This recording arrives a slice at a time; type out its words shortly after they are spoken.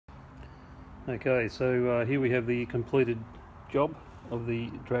Okay, so here we have the completed job of the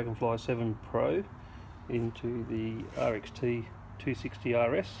Dragonfly 7 Pro into the RXT 260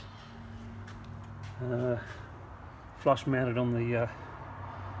 RS. Flush mounted on the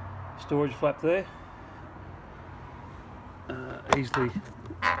storage flap there. Easily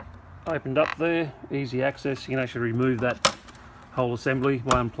opened up there, easy access. You can actually remove that whole assembly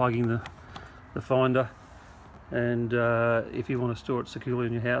by unplugging the finder, and if you want to store it securely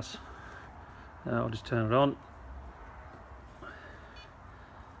in your house, I'll just turn it on.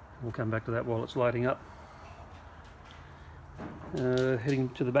 We'll come back to that while it's lighting up. Heading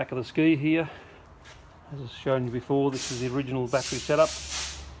to the back of the ski here, as I've shown you before, this is the original battery setup,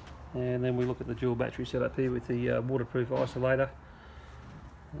 and then we look at the dual battery setup here with the waterproof isolator,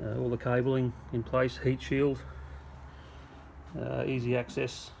 all the cabling in place, heat shield, easy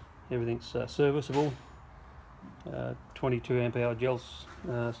access, everything's serviceable. 22 amp hour gels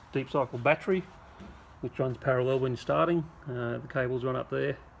deep cycle battery, which runs parallel when starting. The cables run up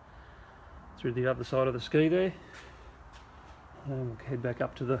there through the other side of the ski there, and we'll head back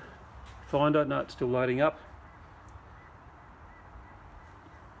up to the finder. No, it's still loading up,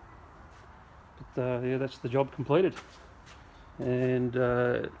 but yeah, that's the job completed. And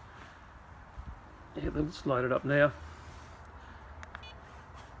yeah, let's load it up now.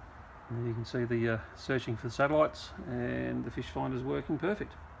 And you can see the searching for the satellites, and the fish finder's working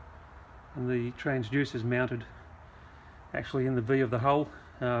perfect. And the transducer is mounted actually in the V of the hull,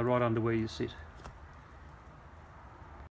 right under where you sit.